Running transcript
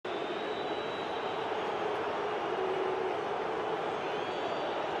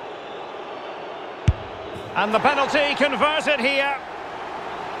And the penalty converted here.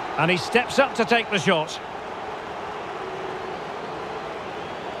 And he steps up to take the shot.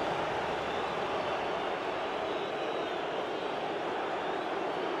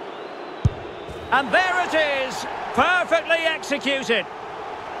 And there it is, perfectly executed.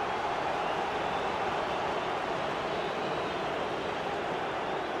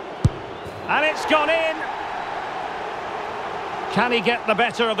 And it's gone in. Can he get the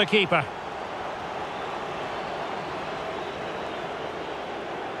better of the keeper?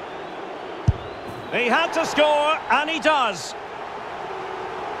 He had to score, and he does.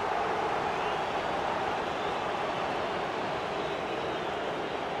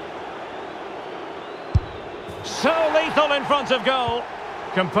 So lethal in front of goal.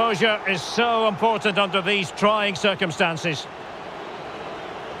 Composure is so important under these trying circumstances.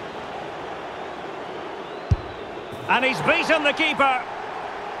 And he's beaten the keeper.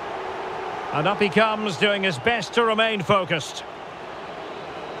 And up he comes, doing his best to remain focused.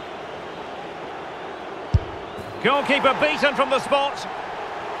 Goalkeeper beaten from the spot.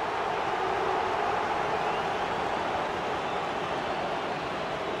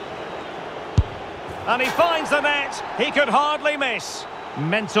 And he finds the net. He could hardly miss.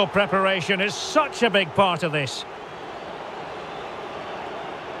 Mental preparation is such a big part of this.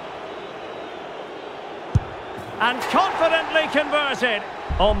 And confidently converted.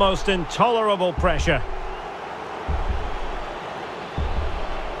 Almost intolerable pressure.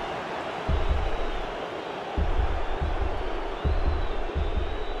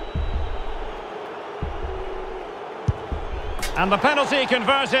 And the penalty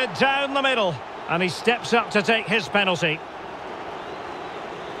converted down the middle. And he steps up to take his penalty.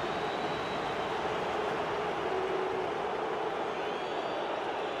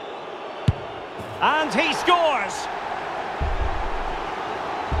 And he scores!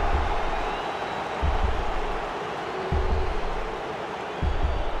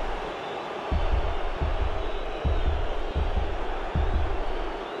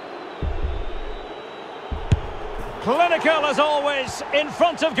 Clinical as always, in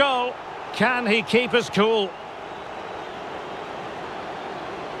front of goal. Can he keep his cool?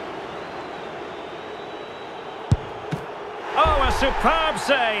 Oh, a superb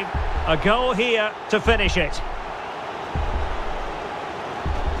save. A goal here to finish it.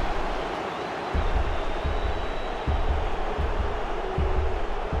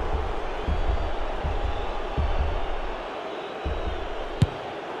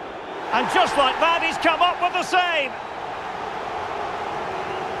 And just like that, he's come up with the save.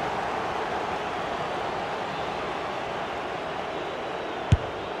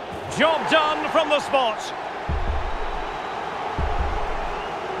 Job done from the spot.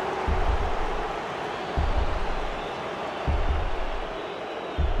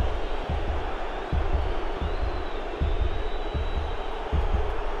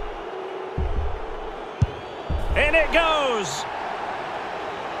 In it goes.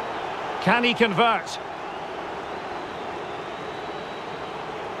 Can he convert?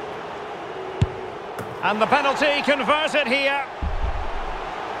 And the penalty converted here.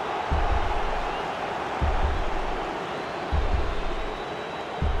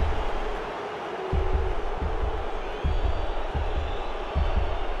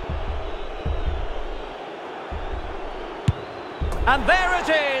 And there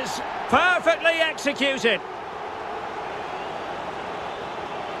it is, perfectly executed.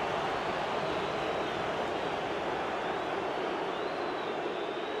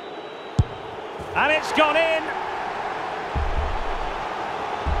 And it's gone in.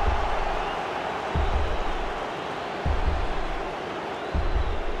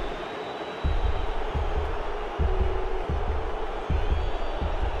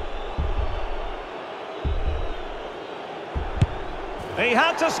 He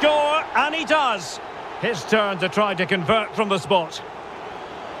had to score, and he does. His turn to try to convert from the spot.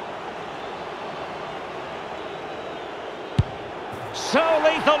 So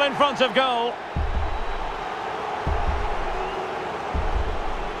lethal in front of goal.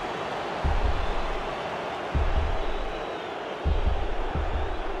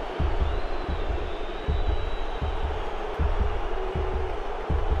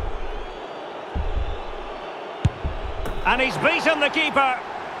 And he's beaten the keeper.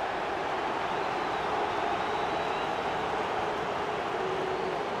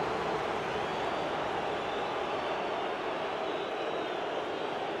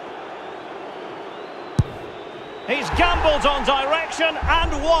 He's gambled on direction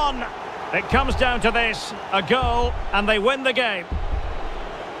and won. It comes down to this, a goal, and they win the game.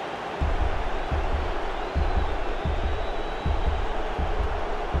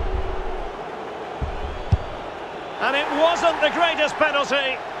 And it wasn't the greatest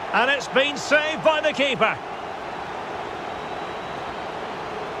penalty, and it's been saved by the keeper.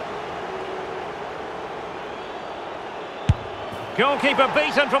 Goalkeeper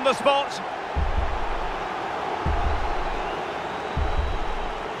beaten from the spot.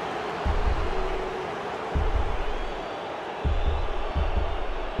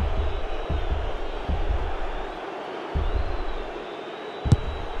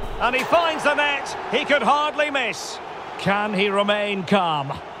 And he finds the net. He could hardly miss. Can he remain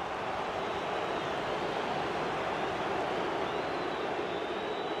calm?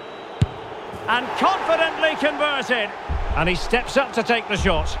 And confidently converted. And he steps up to take the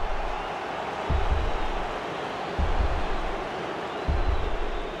shot.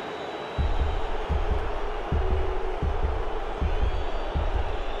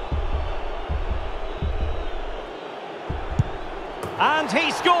 And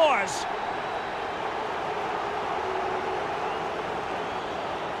he scores!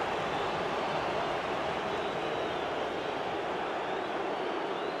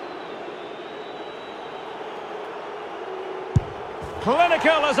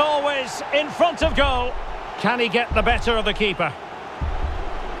 Clinical as always, in front of goal. Can he get the better of the keeper?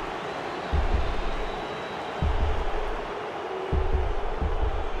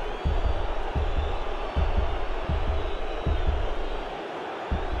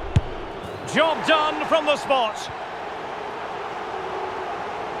 Job done from the spot.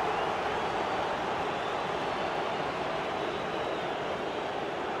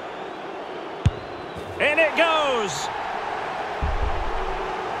 In it goes.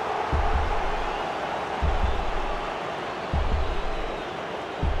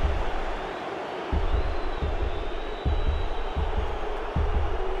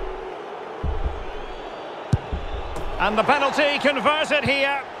 And the penalty converted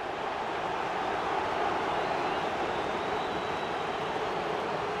here.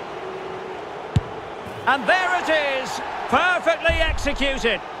 And there it is, perfectly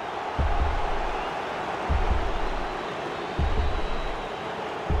executed.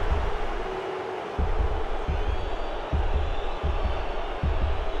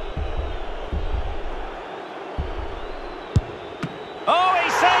 Oh, he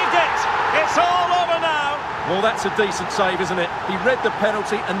saved it! It's all over now. Well, that's a decent save, isn't it? He read the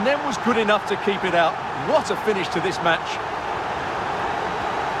penalty and then was good enough to keep it out. What a finish to this match.